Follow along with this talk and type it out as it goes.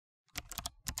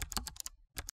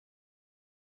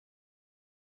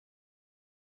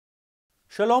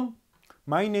Shalom,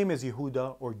 my name is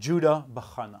Yehuda or Yehuda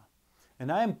Bachana,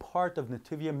 and I am part of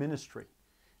Netivyah ministry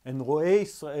and Ro'ei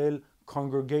Israel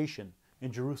congregation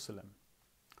in Jerusalem.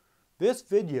 This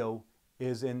video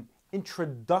is an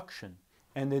introduction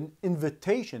and an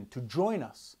invitation to join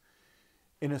us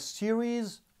in a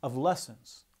series of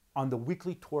lessons on the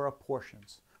weekly Torah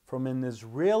portions from an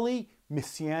Israeli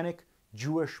Messianic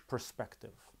Jewish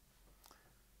perspective.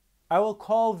 I will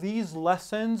call these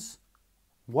lessons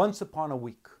once upon a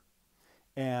week.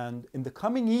 And in the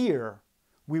coming year,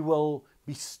 we will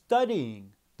be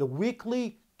studying the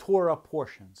weekly Torah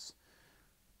portions,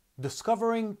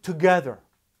 discovering together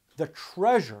the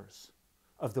treasures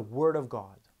of the Word of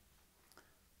God.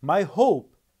 My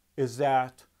hope is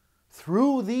that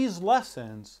through these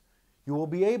lessons, you will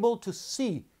be able to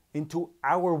see into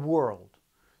our world,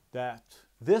 that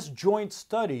this joint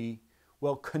study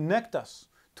will connect us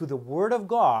to the Word of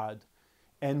God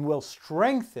and will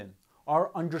strengthen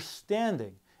our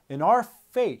understanding and our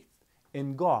faith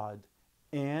in God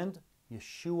and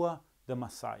Yeshua the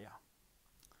Messiah.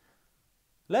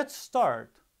 Let's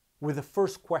start with the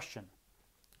first question.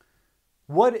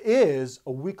 What is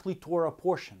a weekly Torah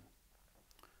portion?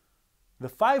 The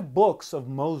 5 books of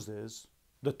Moses,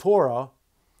 the Torah,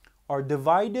 are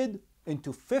divided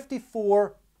into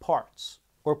 54 parts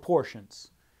or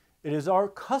portions. It is our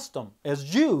custom as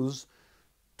Jews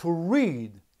to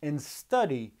read and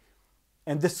study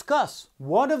and discuss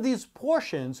one of these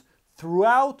portions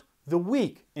throughout the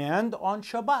week and on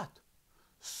Shabbat,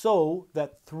 so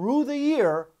that through the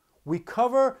year we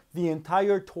cover the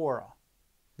entire Torah.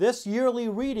 This yearly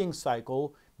reading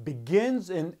cycle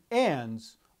begins and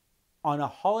ends on a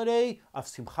holiday of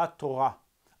Simchat Torah,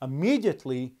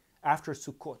 immediately after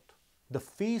Sukkot, the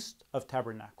Feast of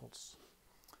Tabernacles.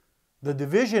 The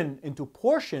division into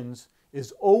portions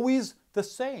is always the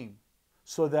same,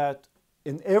 so that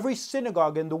in every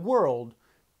synagogue in the world,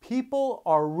 people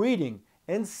are reading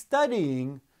and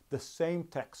studying the same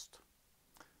text.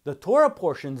 The Torah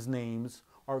portions' names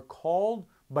are called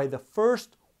by the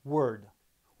first word,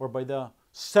 or by the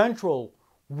central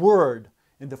word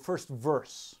in the first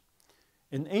verse.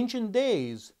 In ancient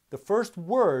days, the first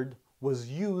word was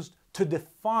used to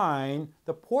define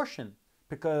the portion,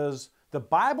 because the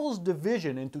Bible's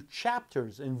division into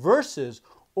chapters and verses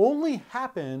only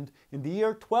happened in the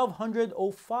year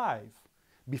 1205.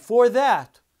 Before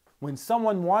that, when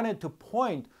someone wanted to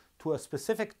point to a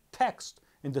specific text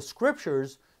in the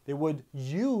scriptures, they would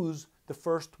use the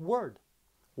first word,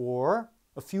 or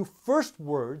a few first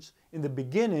words in the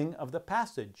beginning of the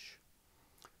passage.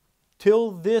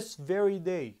 Till this very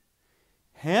day,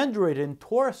 handwritten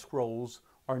Torah scrolls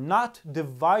are not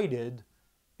divided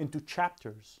into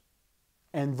chapters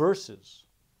and verses.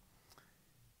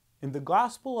 In the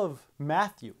Gospel of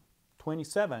Matthew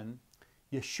 27,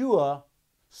 Yeshua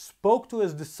spoke to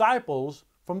his disciples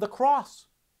from the cross.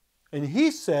 And he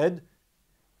said,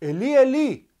 Eli,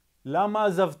 Eli, lama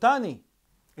azavtani?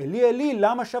 Eli, Eli,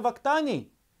 lama shavaktani?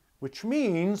 Which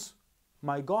means,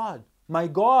 my God,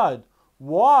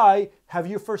 why have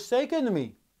you forsaken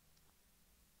me?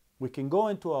 We can go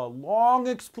into a long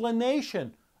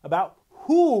explanation about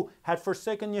who had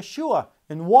forsaken Yeshua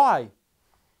and why.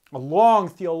 A long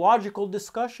theological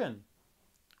discussion.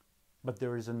 But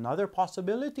there is another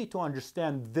possibility to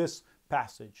understand this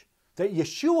passage, that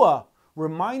Yeshua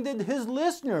reminded his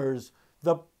listeners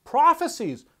the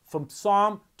prophecies from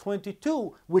Psalm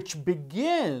 22, which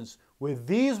begins with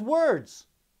these words,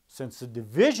 since the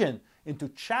division into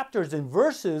chapters and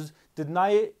verses did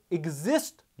not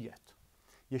exist yet.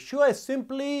 Yeshua is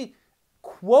simply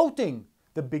quoting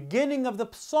the beginning of the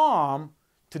psalm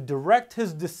to direct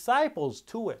his disciples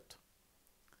to it.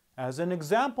 As an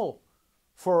example,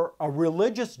 for a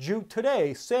religious Jew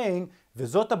today saying,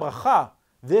 V'zot bracha,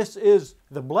 this is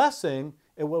the blessing,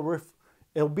 it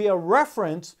will be a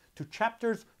reference to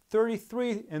chapters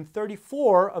 33 and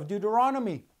 34 of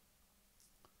Deuteronomy.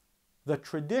 The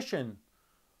tradition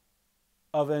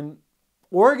of an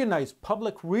organized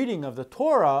public reading of the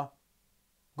Torah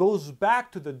goes back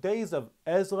to the days of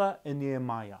Ezra and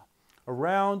Nehemiah,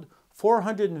 around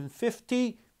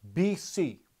 450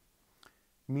 BC,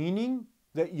 meaning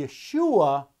that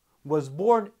Yeshua was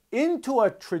born into a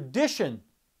tradition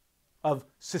of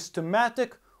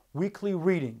systematic weekly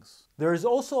readings. There is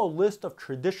also a list of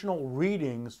traditional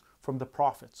readings from the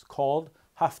prophets called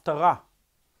Haftarah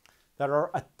that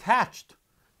are attached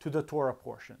to the Torah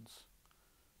portions.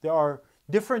 There are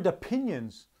different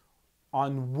opinions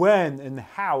on when and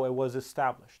how it was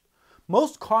established.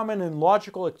 Most common and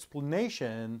logical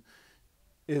explanation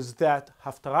is that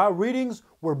Haftarah readings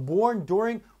were born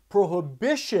during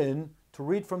prohibition to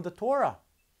read from the Torah.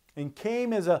 and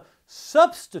came as a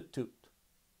substitute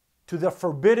to the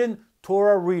forbidden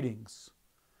Torah readings.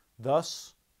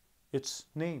 Thus, its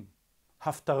name,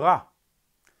 Haftarah,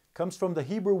 comes from the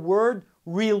Hebrew word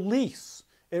release.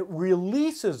 It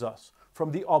releases us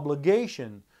from the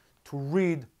obligation to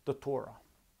read the Torah.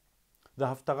 The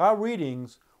Haftarah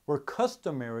readings were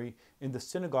customary in the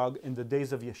synagogue in the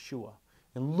days of Yeshua.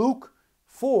 In Luke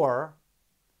 4,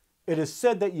 it is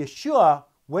said that Yeshua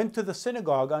went to the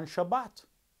synagogue on Shabbat,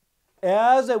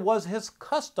 as it was his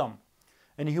custom,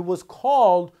 and he was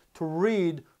called to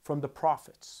read from the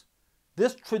prophets.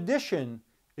 This tradition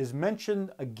is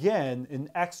mentioned again in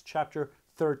Acts chapter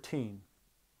 13.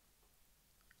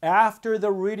 After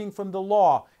the reading from the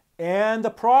law and the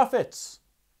prophets,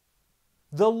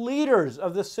 the leaders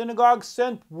of the synagogue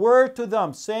sent word to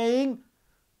them saying,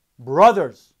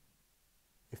 "Brothers,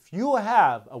 if you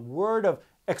have a word of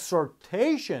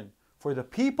exhortation for the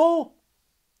people,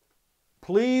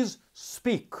 please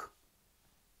speak."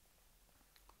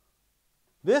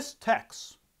 This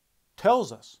text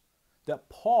tells us that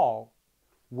Paul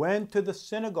went to the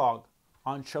synagogue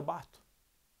on Shabbat.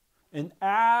 And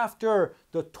after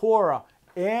the Torah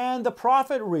and the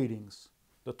prophet readings,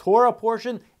 the Torah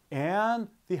portion and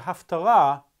the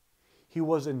Haftarah, he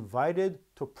was invited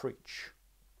to preach.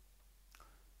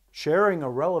 Sharing a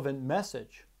relevant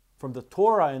message from the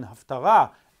Torah and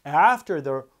Haftarah after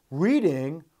the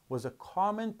reading was a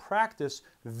common practice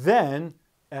then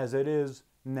as it is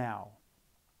now.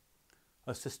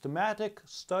 A systematic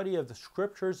study of the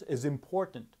scriptures is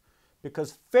important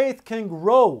because faith can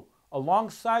grow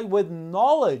alongside with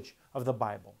knowledge of the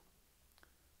Bible.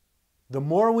 The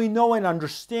more we know and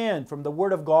understand from the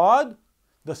Word of God,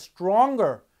 the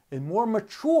stronger and more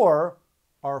mature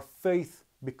our faith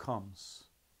becomes.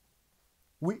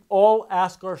 We all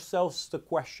ask ourselves the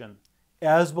question,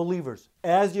 as believers,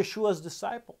 as Yeshua's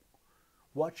disciple,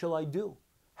 what shall I do?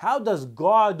 How does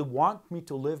God want me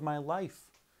to live my life?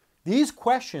 These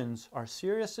questions are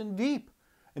serious and deep,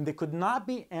 and they could not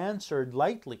be answered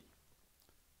lightly.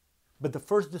 But the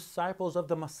first disciples of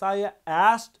the Messiah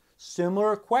asked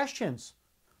similar questions.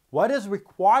 What is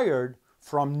required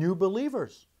from new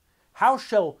believers? How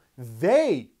shall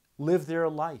they live their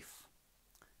life?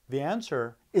 The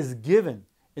answer is given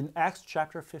in Acts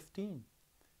chapter 15.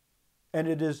 And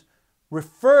it is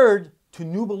referred to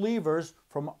new believers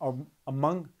from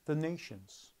among the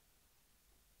nations.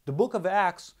 The book of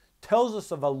Acts tells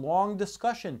us of a long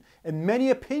discussion and many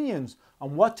opinions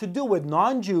on what to do with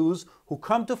non-Jews who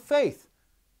come to faith.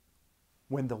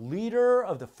 When the leader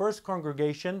of the first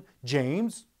congregation,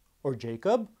 James or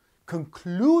Jacob,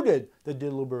 concluded the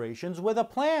deliberations with a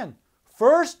plan.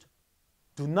 First,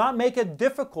 do not make it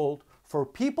difficult for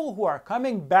people who are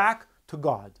coming back to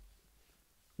God.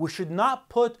 We should not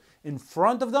put in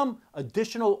front of them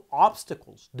additional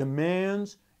obstacles,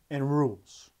 demands, and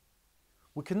rules.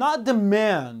 We cannot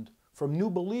demand from new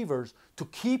believers to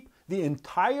keep the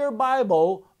entire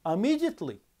Bible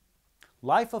immediately.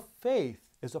 Life of faith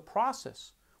is a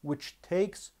process which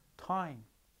takes time.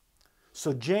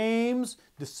 So James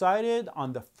decided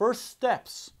on the first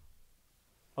steps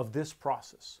of this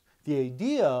process. The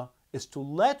idea is to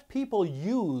let people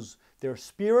use their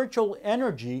spiritual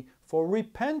energy for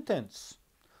repentance.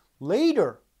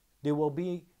 Later, there will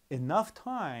be enough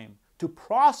time to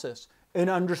process and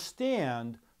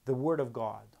understand the Word of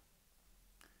God.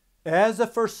 As a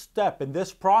first step in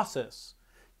this process,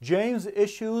 James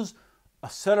issues a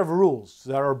set of rules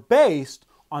that are based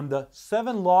on the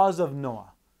 7 laws of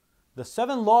Noah. The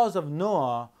 7 laws of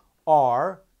Noah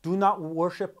are: do not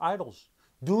worship idols,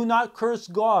 do not curse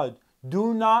God,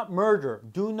 do not murder,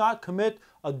 do not commit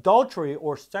adultery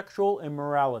or sexual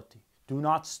immorality, do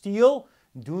not steal,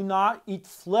 do not eat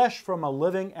flesh from a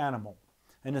living animal,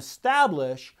 and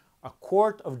establish a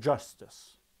court of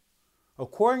justice.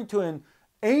 According to an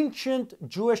ancient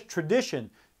Jewish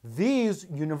tradition, these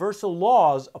universal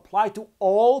laws apply to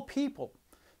all people.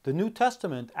 The New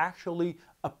Testament actually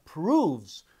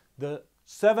approves the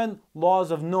 7 laws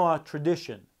of Noah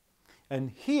tradition. And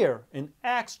here in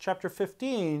Acts chapter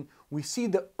 15, we see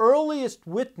the earliest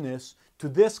witness to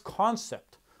this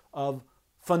concept of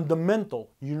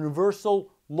fundamental,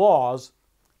 universal laws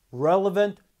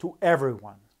relevant to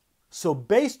everyone. So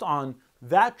based on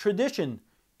that tradition,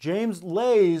 James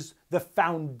lays the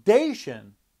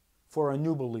foundation for a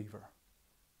new believer.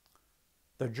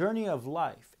 The journey of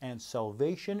life and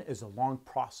salvation is a long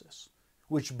process,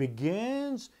 which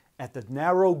begins at the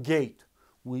narrow gate.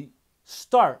 We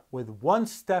start with one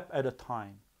step at a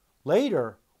time.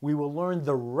 Later, we will learn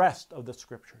the rest of the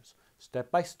scriptures,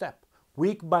 step by step,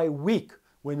 week by week,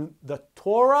 when the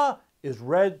Torah is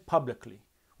read publicly,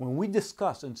 when we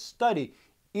discuss and study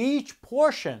each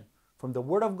portion from the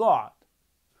Word of God.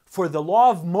 For the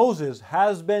law of Moses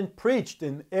has been preached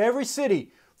in every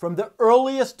city from the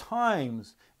earliest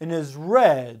times and is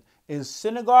read in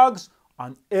synagogues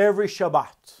on every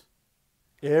Shabbat.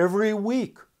 Every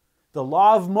week, the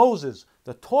law of Moses,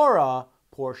 the Torah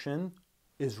portion,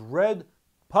 is read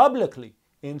publicly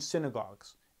in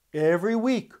synagogues. Every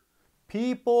week,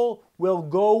 people will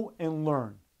go and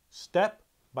learn, step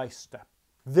by step.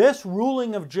 This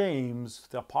ruling of James,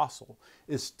 the apostle,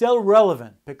 is still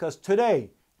relevant because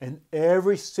today, in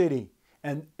every city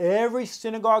and every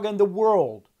synagogue in the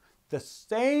world, the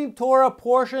same Torah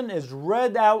portion is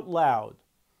read out loud.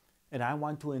 And I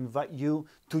want to invite you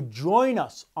to join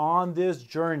us on this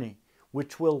journey,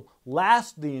 which will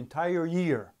last the entire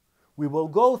year. We will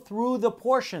go through the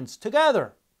portions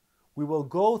together. We will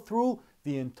go through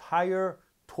the entire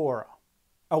Torah.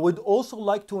 I would also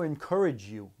like to encourage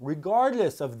you,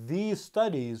 regardless of these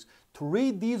studies, to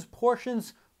read these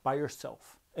portions by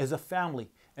yourself, as a family,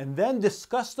 and then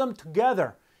discuss them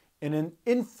together in an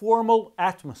informal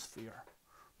atmosphere.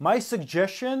 My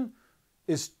suggestion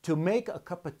is to make a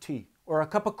cup of tea or a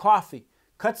cup of coffee,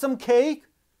 cut some cake,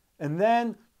 and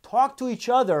then talk to each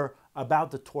other about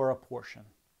the Torah portion.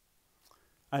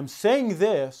 I'm saying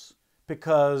this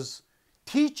because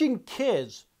teaching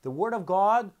kids the Word of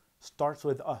God starts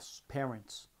with us,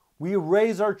 parents. We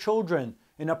raise our children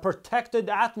in a protected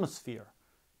atmosphere.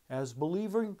 As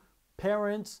believing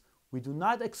parents, we do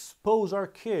not expose our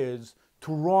kids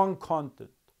to wrong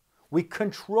content. We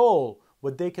control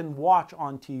what they can watch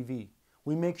on TV.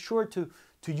 We make sure to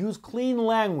use clean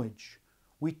language.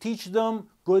 We teach them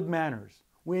good manners.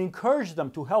 We encourage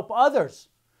them to help others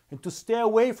and to stay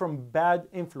away from bad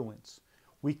influence.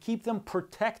 We keep them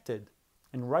protected,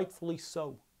 and rightfully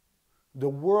so. The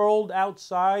world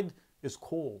outside is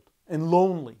cold and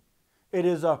lonely. It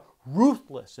is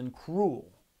ruthless and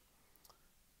cruel.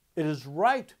 It is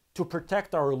right to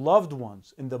protect our loved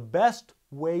ones in the best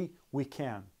way we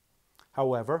can.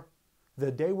 However,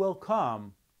 the day will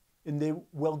come and they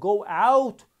will go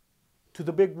out to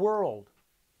the big world,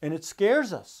 and it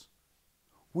scares us.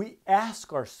 We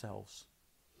ask ourselves,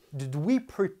 did we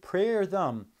prepare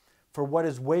them for what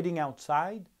is waiting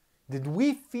outside? Did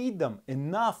we feed them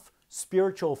enough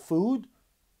spiritual food?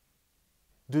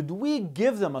 Did we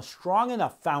give them a strong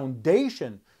enough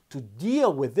foundation to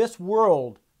deal with this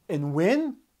world and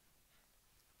win?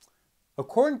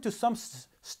 According to some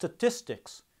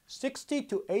statistics, 60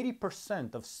 to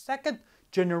 80% of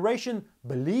second-generation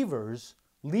believers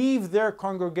leave their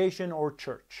congregation or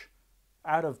church.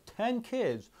 Out of 10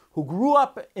 kids who grew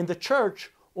up in the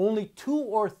church, only 2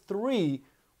 or 3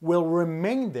 will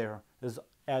remain there as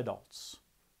adults.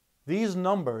 These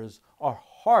numbers are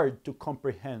hard to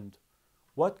comprehend.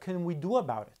 What can we do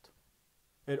about it?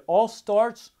 It all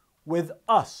starts with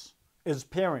us as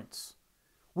parents.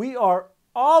 We are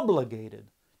obligated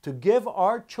to give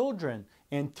our children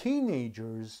and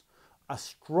teenagers a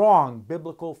strong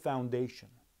biblical foundation.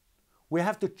 We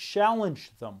have to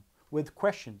challenge them with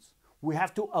questions. We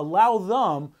have to allow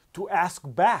them to ask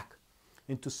back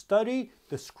and to study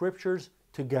the scriptures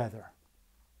together.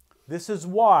 This is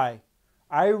why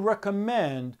I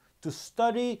recommend to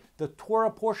study the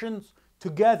Torah portions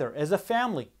together as a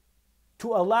family,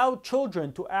 to allow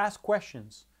children to ask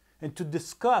questions and to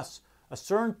discuss a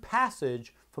certain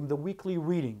passage from the weekly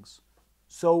readings.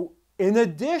 So, in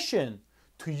addition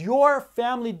to your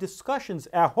family discussions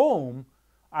at home,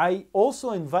 I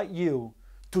also invite you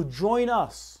to join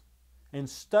us and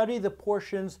study the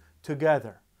portions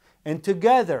together. And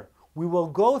together, we will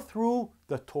go through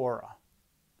the Torah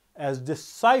as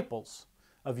disciples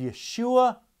of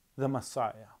Yeshua the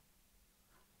Messiah.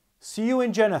 See you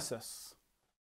in Genesis.